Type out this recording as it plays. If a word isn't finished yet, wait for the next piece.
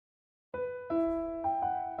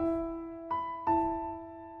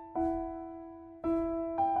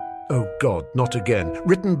Oh God, not again.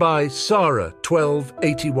 Written by Sarah,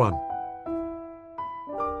 1281.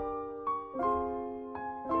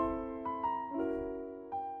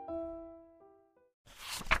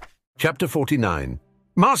 Chapter 49.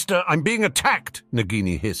 Master, I'm being attacked,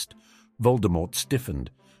 Nagini hissed. Voldemort stiffened.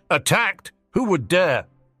 Attacked? Who would dare?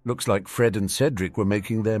 Looks like Fred and Cedric were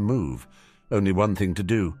making their move. Only one thing to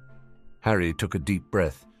do. Harry took a deep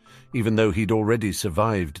breath. Even though he'd already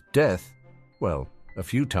survived death, well, a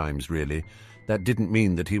few times really, that didn't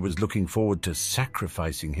mean that he was looking forward to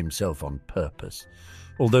sacrificing himself on purpose.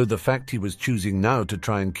 Although the fact he was choosing now to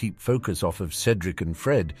try and keep focus off of Cedric and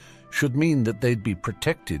Fred should mean that they'd be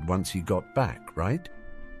protected once he got back, right?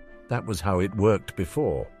 That was how it worked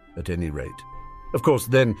before, at any rate. Of course,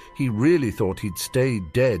 then he really thought he'd stay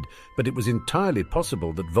dead, but it was entirely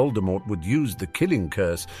possible that Voldemort would use the killing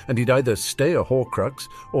curse and he'd either stay a Horcrux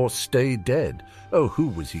or stay dead. Oh, who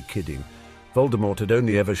was he kidding? Voldemort had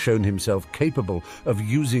only ever shown himself capable of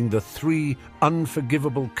using the 3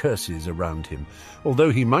 unforgivable curses around him, although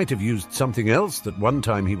he might have used something else that one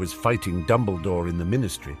time he was fighting Dumbledore in the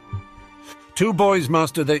Ministry. 2 boys,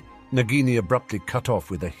 Master, Nagini abruptly cut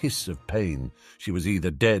off with a hiss of pain. She was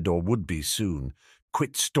either dead or would be soon.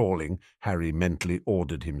 Quit stalling, Harry mentally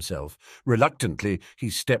ordered himself. Reluctantly, he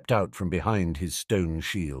stepped out from behind his stone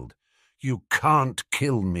shield. You can't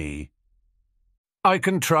kill me. I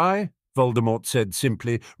can try, Voldemort said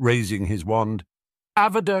simply, raising his wand.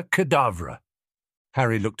 Avada Kedavra.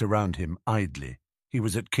 Harry looked around him idly. He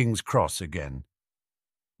was at King's Cross again.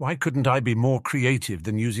 Why couldn't I be more creative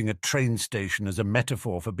than using a train station as a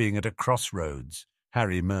metaphor for being at a crossroads?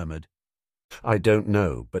 Harry murmured. I don't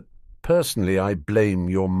know, but personally I blame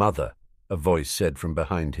your mother, a voice said from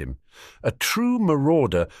behind him. A true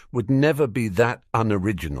marauder would never be that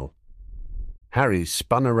unoriginal. Harry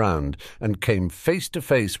spun around and came face to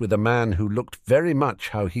face with a man who looked very much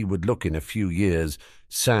how he would look in a few years,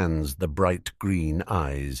 sans the bright green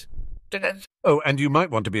eyes. Oh, and you might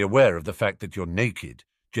want to be aware of the fact that you're naked,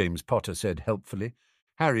 James Potter said helpfully.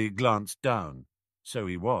 Harry glanced down. So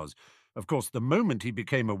he was. Of course, the moment he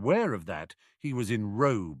became aware of that, he was in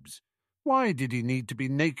robes. Why did he need to be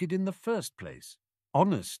naked in the first place?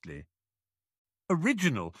 Honestly.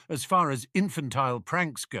 Original, as far as infantile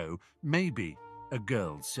pranks go, maybe, a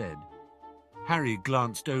girl said. Harry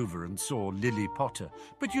glanced over and saw Lily Potter.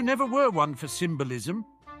 But you never were one for symbolism.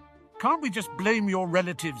 Can't we just blame your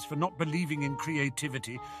relatives for not believing in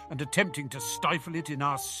creativity and attempting to stifle it in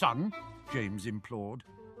our son? James implored.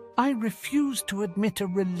 I refuse to admit a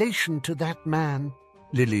relation to that man,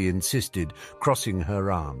 Lily insisted, crossing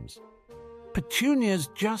her arms. Petunia's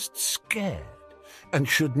just scared and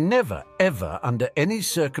should never, ever, under any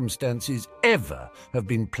circumstances, ever have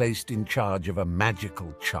been placed in charge of a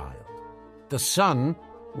magical child. The son,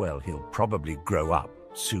 well, he'll probably grow up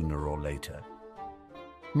sooner or later.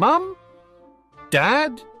 Mum?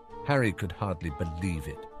 Dad? Harry could hardly believe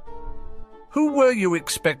it. Who were you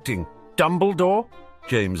expecting? Dumbledore?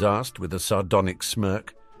 James asked with a sardonic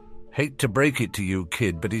smirk. Hate to break it to you,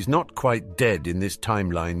 kid, but he's not quite dead in this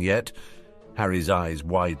timeline yet. Harry's eyes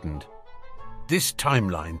widened. This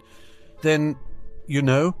timeline? Then, you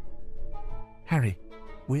know? Harry,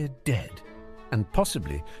 we're dead, and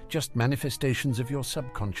possibly just manifestations of your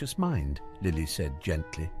subconscious mind, Lily said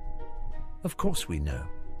gently. Of course we know.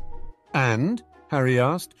 And? Harry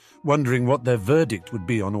asked, wondering what their verdict would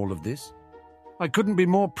be on all of this. I couldn't be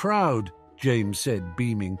more proud, James said,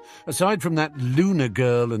 beaming. Aside from that Luna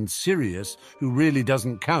girl and Sirius, who really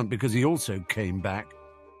doesn't count because he also came back.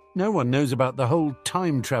 No one knows about the whole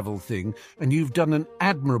time travel thing, and you've done an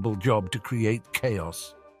admirable job to create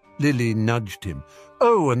chaos. Lily nudged him.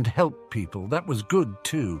 Oh, and help people. That was good,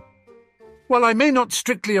 too. Well, I may not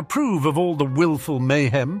strictly approve of all the willful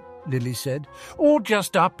mayhem, Lily said, or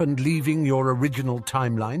just up and leaving your original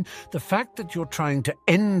timeline. The fact that you're trying to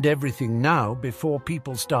end everything now before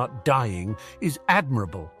people start dying is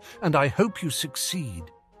admirable, and I hope you succeed.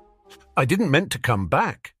 I didn't meant to come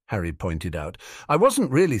back, Harry pointed out. I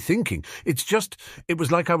wasn't really thinking. It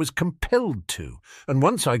was like I was compelled to. And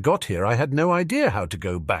once I got here, I had no idea how to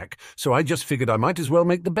go back, so I just figured I might as well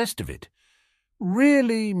make the best of it.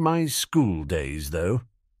 Really my school days, though.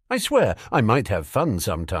 I swear, I might have fun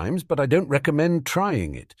sometimes, but I don't recommend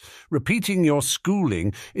trying it. Repeating your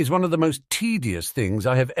schooling is one of the most tedious things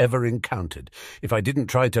I have ever encountered. If I didn't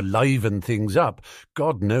try to liven things up,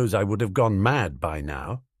 God knows I would have gone mad by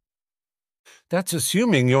now. That's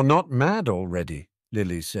assuming you're not mad already,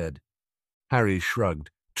 Lily said. Harry shrugged.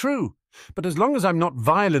 True, but as long as I'm not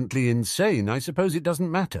violently insane, I suppose it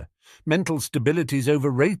doesn't matter. Mental stability's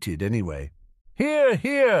overrated anyway. Hear,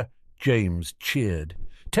 hear, James cheered.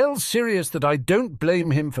 Tell Sirius that I don't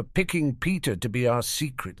blame him for picking Peter to be our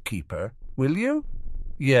secret keeper, will you?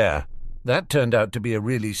 Yeah, that turned out to be a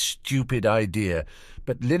really stupid idea,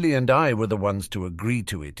 but Lily and I were the ones to agree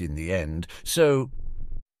to it in the end, so—"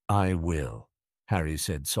 "I will," Harry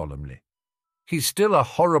said solemnly. "He's still a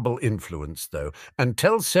horrible influence, though, and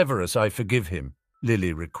tell Severus I forgive him,"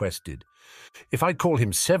 Lily requested. "If I call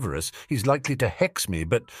him Severus, he's likely to hex me,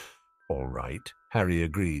 but—" "All right," Harry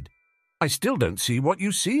agreed. "I still don't see what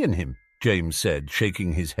you see in him," James said,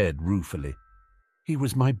 shaking his head ruefully. "He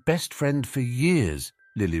was my best friend for years,"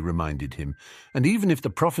 Lily reminded him, "and even if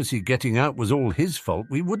the prophecy getting out was all his fault,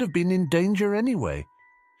 we would have been in danger anyway."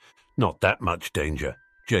 "Not that much danger,"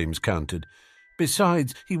 James countered.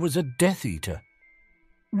 "Besides, he was a Death Eater."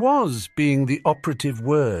 "Was being the operative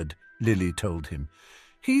word," Lily told him.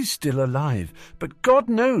 "He's still alive, but God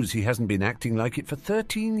knows he hasn't been acting like it for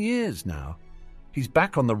 13 years now. He's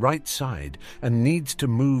back on the right side and needs to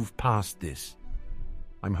move past this.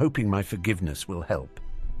 I'm hoping my forgiveness will help."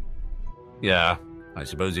 "Yeah, I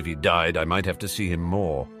suppose if he died, I might have to see him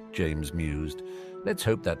more," James mused. "Let's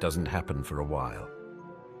hope that doesn't happen for a while."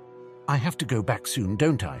 "I have to go back soon,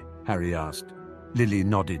 don't I?" Harry asked. Lily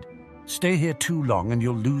nodded. "Stay here too long and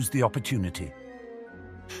you'll lose the opportunity."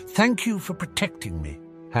 "Thank you for protecting me,"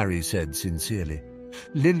 Harry said sincerely.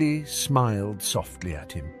 Lily smiled softly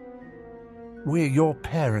at him. "We're your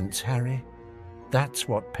parents, Harry. That's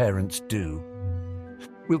what parents do."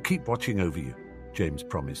 "We'll keep watching over you," James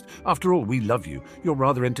promised. "After all, we love you. You're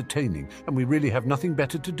rather entertaining, and we really have nothing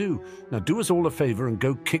better to do. Now do us all a favor and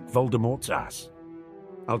go kick Voldemort's ass."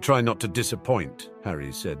 "I'll try not to disappoint,"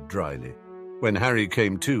 Harry said dryly. When Harry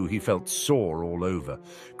came to, he felt sore all over.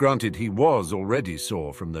 Granted, he was already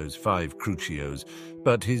sore from those 5 Crucios,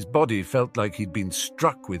 but his body felt like he'd been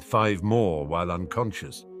struck with 5 more while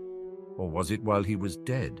unconscious. Or was it while he was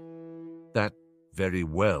dead? That very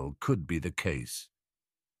well could be the case.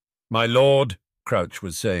 "My lord," Crouch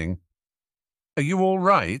was saying. "Are you all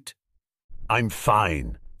right?" "I'm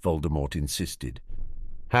fine," Voldemort insisted.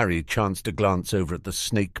 Harry chanced to glance over at the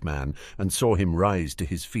Snake Man and saw him rise to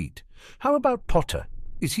his feet. "How about Potter?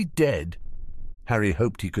 Is he dead?" Harry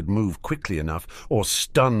hoped he could move quickly enough or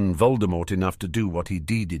stun Voldemort enough to do what he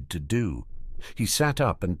needed to do. He sat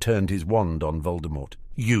up and turned his wand on Voldemort.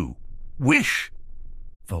 "You! Wish!"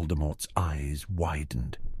 Voldemort's eyes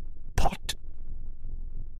widened. "Pot!"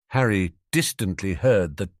 Harry distantly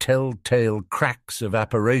heard the telltale cracks of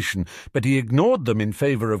apparition, but he ignored them in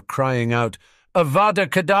favor of crying out, "Avada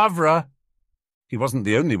Kedavra!" He wasn't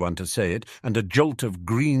the only one to say it, and a jolt of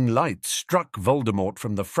green light struck Voldemort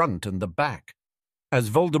from the front and the back. As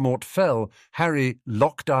Voldemort fell, Harry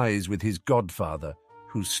locked eyes with his godfather,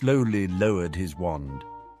 who slowly lowered his wand.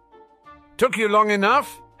 "Took you long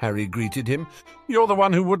enough?" Harry greeted him. "You're the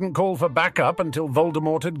one who wouldn't call for backup until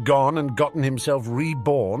Voldemort had gone and gotten himself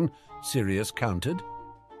reborn," Sirius countered.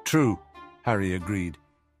 "True," Harry agreed.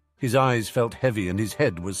 His eyes felt heavy and his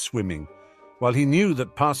head was swimming. While he knew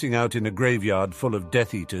that passing out in a graveyard full of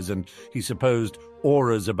Death Eaters and, he supposed,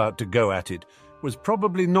 auras about to go at it, was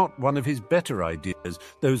probably not one of his better ideas,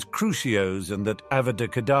 those Crucios and that Avada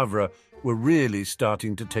Kedavra were really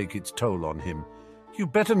starting to take its toll on him. "You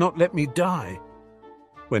better not let me die."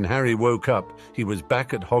 When Harry woke up, he was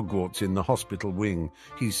back at Hogwarts in the hospital wing.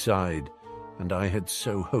 He sighed, "And I had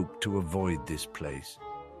so hoped to avoid this place."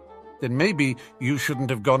 "Then maybe you shouldn't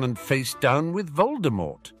have gone and faced down with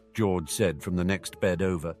Voldemort," George said from the next bed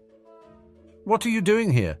over. "What are you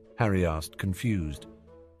doing here?" Harry asked, confused.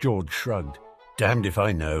 George shrugged. "Damned if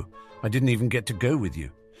I know. I didn't even get to go with you.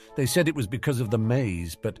 They said it was because of the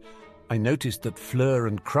maze, but I noticed that Fleur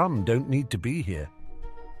and Crumb don't need to be here."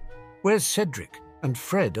 "Where's Cedric? And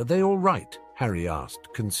Fred, are they all right?" Harry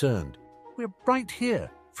asked, concerned. "We're right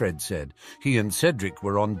here," Fred said. He and Cedric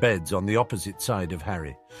were on beds on the opposite side of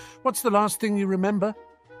Harry. "What's the last thing you remember?"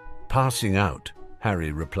 "Passing out,"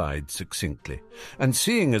 Harry replied succinctly. "And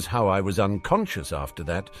seeing as how I was unconscious after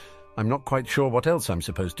that, I'm not quite sure what else I'm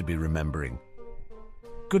supposed to be remembering."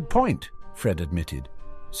 "Good point," Fred admitted.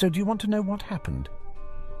 "So do you want to know what happened?"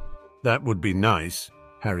 "That would be nice,"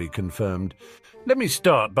 Harry confirmed. "Let me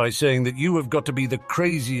start by saying that you have got to be the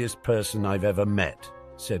craziest person I've ever met,"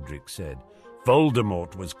 Cedric said.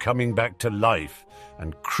 "Voldemort was coming back to life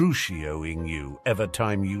and crucioing you every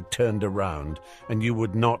time you turned around, and you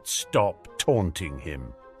would not stop taunting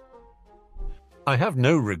him." "I have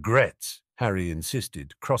no regrets," Harry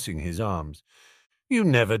insisted, crossing his arms. "You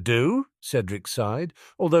never do," Cedric sighed,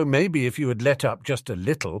 "although maybe if you had let up just a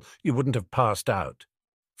little, you wouldn't have passed out.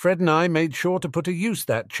 Fred and I made sure to put to use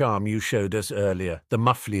that charm you showed us earlier, the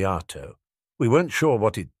Muffliato. We weren't sure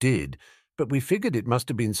what it did, but we figured it must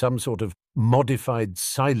have been some sort of modified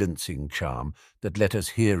silencing charm that let us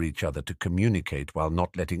hear each other to communicate while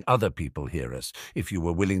not letting other people hear us, if you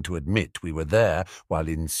were willing to admit we were there while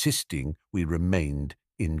insisting we remained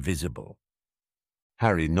invisible.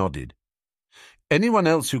 Harry nodded. Anyone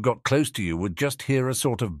else who got close to you would just hear a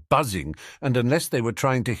sort of buzzing, and unless they were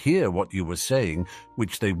trying to hear what you were saying,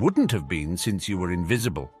 which they wouldn't have been since you were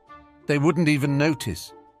invisible, they wouldn't even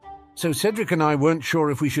notice. So Cedric and I weren't sure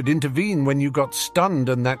if we should intervene when you got stunned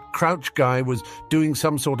and that Crouch guy was doing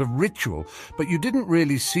some sort of ritual, but you didn't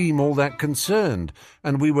really seem all that concerned,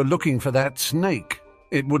 and we were looking for that snake.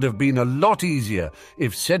 It would have been a lot easier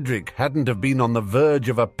if Cedric hadn't have been on the verge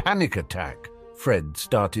of a panic attack, Fred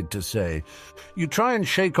started to say. You try and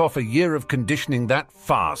shake off a year of conditioning that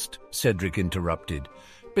fast, Cedric interrupted.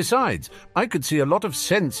 Besides, I could see a lot of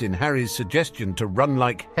sense in Harry's suggestion to run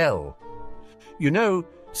like hell. You know,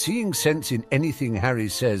 seeing sense in anything Harry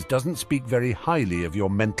says doesn't speak very highly of your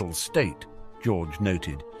mental state, George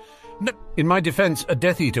noted. In my defense, a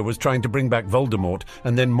Death Eater was trying to bring back Voldemort,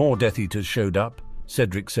 and then more Death Eaters showed up,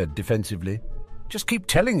 Cedric said defensively. Just keep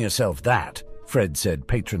telling yourself that, Fred said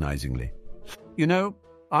patronizingly. You know,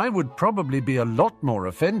 I would probably be a lot more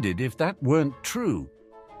offended if that weren't true.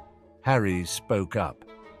 Harry spoke up.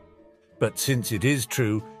 But since it is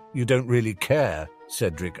true, you don't really care,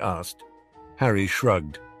 Cedric asked. Harry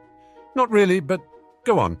shrugged. Not really, but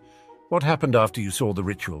go on. What happened after you saw the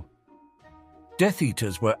ritual? Death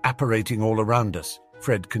Eaters were apparating all around us,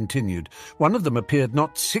 Fred continued. One of them appeared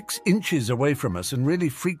not 6 inches away from us and really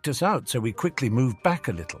freaked us out, so we quickly moved back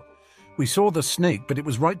a little. We saw the snake, but it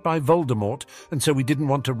was right by Voldemort, and so we didn't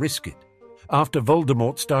want to risk it. After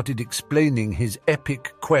Voldemort started explaining his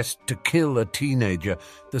epic quest to kill a teenager,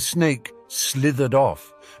 the snake slithered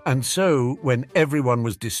off. And so, when everyone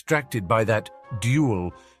was distracted by that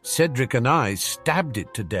duel, Cedric and I stabbed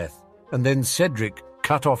it to death, and then Cedric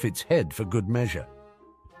cut off its head for good measure.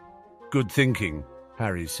 Good thinking,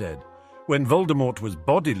 Harry said. When Voldemort was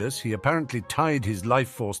bodiless, he apparently tied his life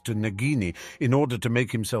force to Nagini in order to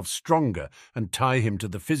make himself stronger and tie him to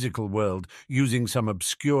the physical world using some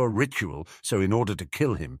obscure ritual, so in order to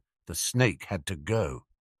kill him, the snake had to go.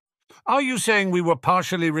 Are you saying we were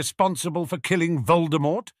partially responsible for killing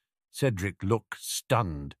Voldemort? Cedric looked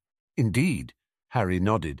stunned. Indeed, Harry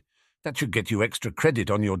nodded. That should get you extra credit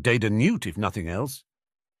on your Data Newt, if nothing else.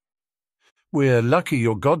 We're lucky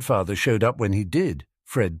your godfather showed up when he did,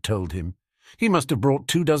 Fred told him. He must have brought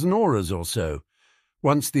 24 auras or so.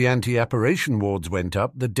 Once the anti-apparition wards went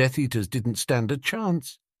up, the Death Eaters didn't stand a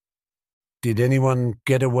chance. Did anyone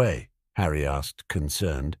get away? Harry asked,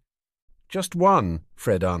 concerned. Just one,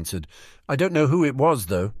 Fred answered. I don't know who it was,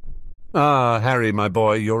 though. Ah, Harry, my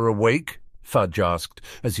boy, you're awake? Fudge asked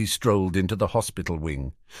as he strolled into the hospital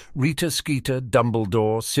wing. Rita Skeeter,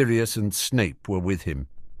 Dumbledore, Sirius and Snape were with him.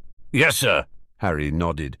 Yes, sir, Harry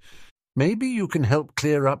nodded. Maybe you can help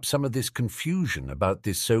clear up some of this confusion about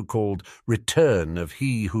this so-called return of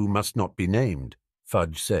he who must not be named,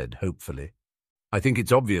 Fudge said hopefully. I think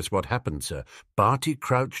it's obvious what happened, sir. Barty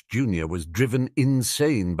Crouch Jr. was driven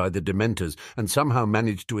insane by the Dementors and somehow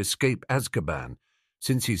managed to escape Azkaban.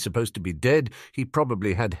 Since he's supposed to be dead, he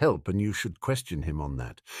probably had help, and you should question him on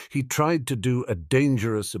that. He tried to do a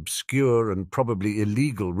dangerous, obscure, and probably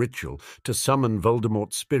illegal ritual to summon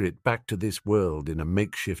Voldemort's spirit back to this world in a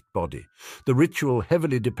makeshift body. The ritual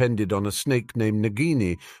heavily depended on a snake named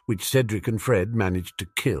Nagini, which Cedric and Fred managed to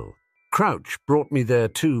kill. Crouch brought me there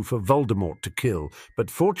too for Voldemort to kill,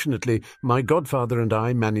 but fortunately my godfather and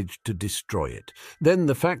I managed to destroy it. Then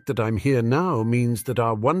the fact that I'm here now means that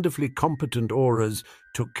our wonderfully competent auras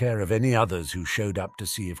took care of any others who showed up to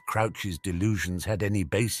see if Crouch's delusions had any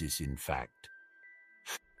basis in fact.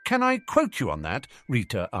 Can I quote you on that?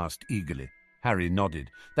 Rita asked eagerly. Harry nodded.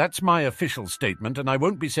 That's my official statement, and I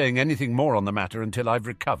won't be saying anything more on the matter until I've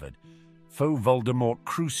recovered. Faux Voldemort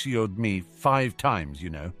crucioed me 5 times, you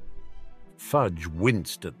know. Fudge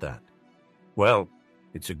winced at that. Well,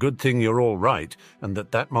 it's a good thing you're all right, and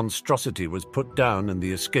that monstrosity was put down and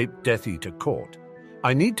the escaped Death Eater caught.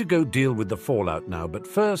 I need to go deal with the fallout now, but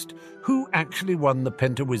first, who actually won the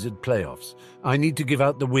Pentawizard playoffs? I need to give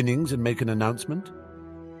out the winnings and make an announcement.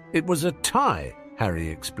 It was a tie, Harry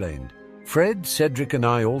explained. Fred, Cedric and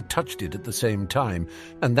I all touched it at the same time,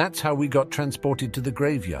 and that's how we got transported to the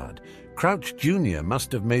graveyard. Crouch Jr.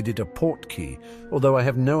 must have made it a portkey, although I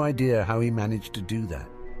have no idea how he managed to do that.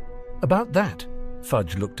 About that,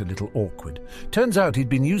 Fudge looked a little awkward. Turns out he'd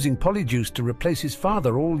been using Polyjuice to replace his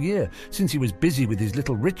father all year. Since he was busy with his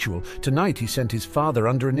little ritual, tonight he sent his father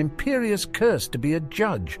under an imperious curse to be a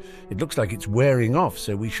judge. It looks like it's wearing off,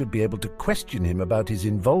 so we should be able to question him about his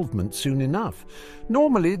involvement soon enough.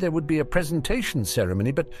 Normally there would be a presentation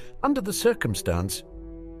ceremony, but under the circumstance...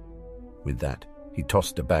 With that, he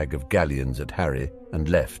tossed a bag of galleons at Harry and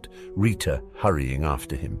left, Rita hurrying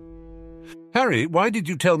after him. "Harry, why did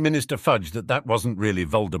you tell Minister Fudge that that wasn't really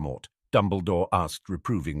Voldemort?" Dumbledore asked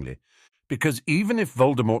reprovingly. "Because even if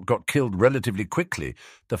Voldemort got killed relatively quickly,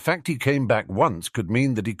 the fact he came back once could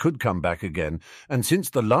mean that he could come back again, and since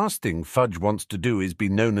the last thing Fudge wants to do is be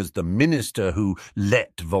known as the minister who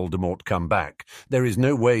let Voldemort come back, there is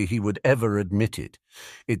no way he would ever admit it.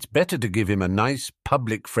 It's better to give him a nice,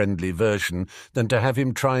 public-friendly version than to have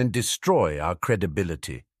him try and destroy our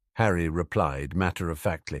credibility," Harry replied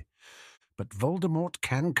matter-of-factly. "But Voldemort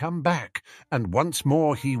can come back, and once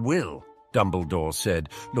more he will," Dumbledore said,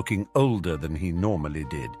 looking older than he normally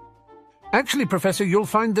did. "Actually, Professor, you'll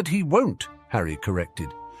find that he won't," Harry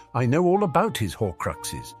corrected. "I know all about his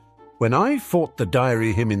Horcruxes. When I fought the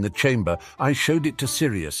diary him in the chamber, I showed it to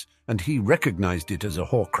Sirius, and he recognized it as a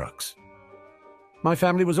Horcrux." "My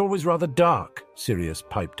family was always rather dark," Sirius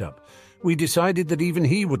piped up. "We decided that even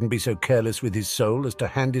he wouldn't be so careless with his soul as to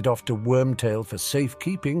hand it off to Wormtail for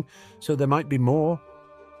safekeeping, so there might be more.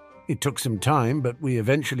 It took some time, but we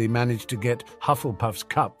eventually managed to get Hufflepuff's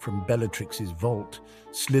cup from Bellatrix's vault,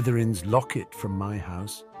 Slytherin's locket from my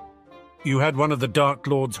house." "You had one of the Dark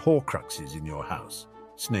Lord's Horcruxes in your house?"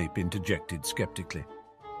 Snape interjected skeptically.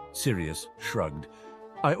 Sirius shrugged.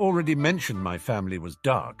 "I already mentioned my family was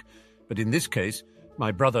dark, but in this case,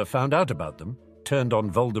 my brother found out about them, turned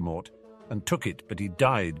on Voldemort, and took it, but he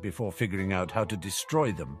died before figuring out how to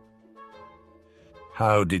destroy them."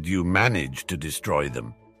 "How did you manage to destroy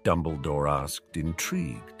them?" Dumbledore asked,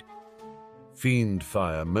 intrigued. "Fiend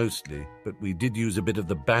fire mostly, but we did use a bit of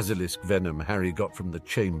the basilisk venom Harry got from the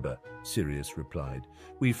chamber," Sirius replied.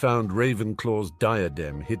 "We found Ravenclaw's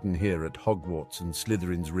diadem hidden here at Hogwarts and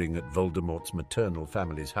Slytherin's ring at Voldemort's maternal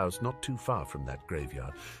family's house not too far from that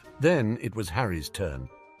graveyard. Then it was Harry's turn.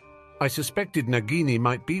 I suspected Nagini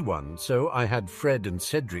might be one, so I had Fred and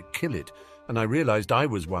Cedric kill it, and I realized I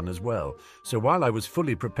was one as well. So while I was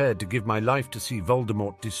fully prepared to give my life to see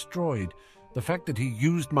Voldemort destroyed, the fact that he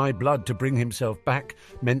used my blood to bring himself back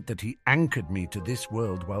meant that he anchored me to this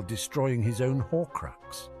world while destroying his own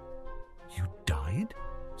Horcrux." "You died?"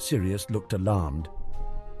 Sirius looked alarmed.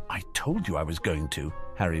 "I told you I was going to,"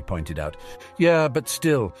 Harry pointed out. "Yeah, but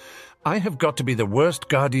still, I have got to be the worst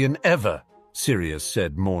guardian ever," Sirius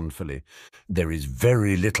said mournfully. "There is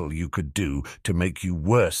very little you could do to make you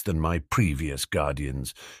worse than my previous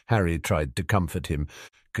guardians." Harry tried to comfort him.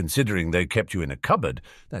 "Considering they kept you in a cupboard,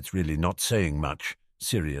 that's really not saying much,"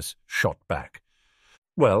 Sirius shot back.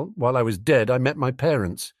 "Well, while I was dead, I met my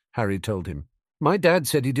parents," Harry told him. "My dad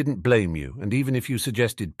said he didn't blame you, and even if you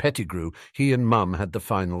suggested Pettigrew, he and Mum had the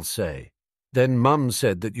final say. Then Mum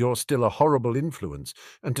said that you're still a horrible influence,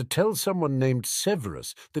 and to tell someone named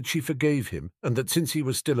Severus that she forgave him, and that since he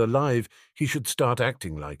was still alive, he should start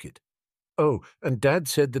acting like it. Oh, and Dad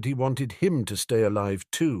said that he wanted him to stay alive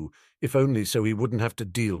too, if only so he wouldn't have to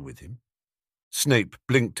deal with him." Snape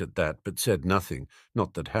blinked at that, but said nothing,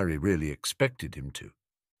 not that Harry really expected him to.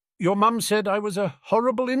 "Your mum said I was a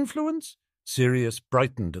horrible influence?" Sirius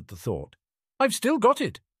brightened at the thought. "I've still got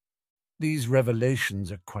it." "These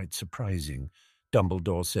revelations are quite surprising,"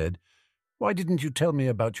 Dumbledore said. "Why didn't you tell me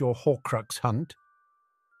about your Horcrux hunt?"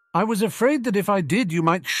 "I was afraid that if I did you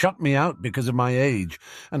might shut me out because of my age,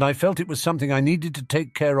 and I felt it was something I needed to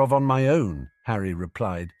take care of on my own," Harry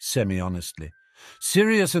replied, semi-honestly.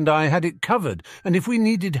 "Sirius and I had it covered, and if we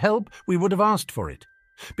needed help, we would have asked for it.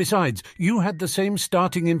 Besides, you had the same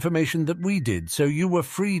starting information that we did, so you were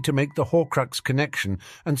free to make the Horcrux connection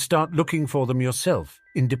and start looking for them yourself,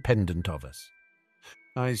 independent of us."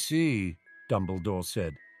 "I see," Dumbledore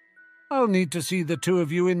said. "I'll need to see the two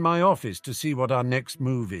of you in my office to see what our next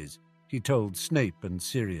move is," he told Snape and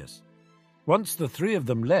Sirius. Once the three of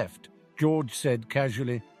them left, George said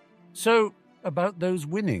casually, "So, about those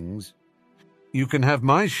winnings?" "You can have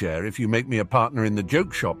my share if you make me a partner in the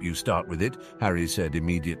joke shop you start with it," Harry said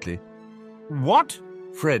immediately. "What?"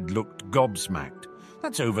 Fred looked gobsmacked.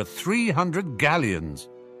 "That's over 300 galleons."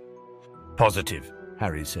 "Positive,"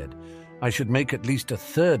 Harry said. "I should make at least a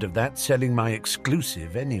third of that selling my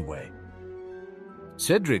exclusive anyway."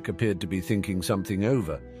 Cedric appeared to be thinking something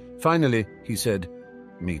over. Finally, he said,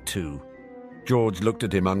 "Me too." George looked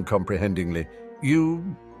at him uncomprehendingly.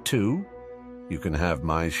 "You too?" "You can have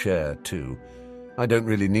my share too. I don't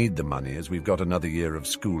really need the money, as we've got another year of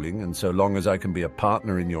schooling, and so long as I can be a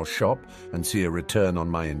partner in your shop and see a return on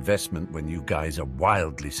my investment when you guys are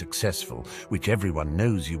wildly successful, which everyone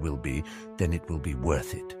knows you will be, then it will be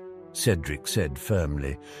worth it," Cedric said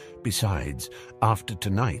firmly. "Besides, after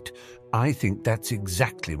tonight, I think that's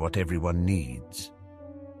exactly what everyone needs."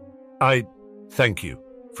 Thank you,"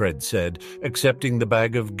 Fred said, accepting the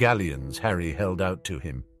bag of galleons Harry held out to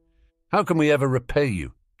him. "How can we ever repay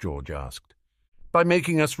you?" George asked. "By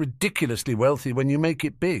making us ridiculously wealthy when you make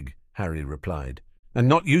it big," Harry replied. "And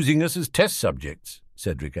not using us as test subjects,"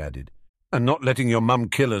 Cedric added. "And not letting your mum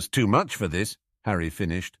kill us too much for this," Harry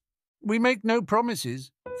finished. "We make no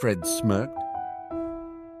promises," Fred smirked.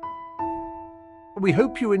 We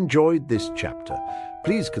hope you enjoyed this chapter.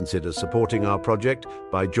 Please consider supporting our project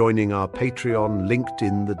by joining our Patreon linked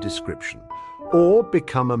in the description, or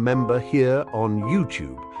become a member here on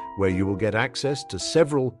YouTube, where you will get access to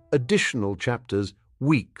several additional chapters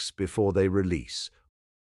weeks before they release.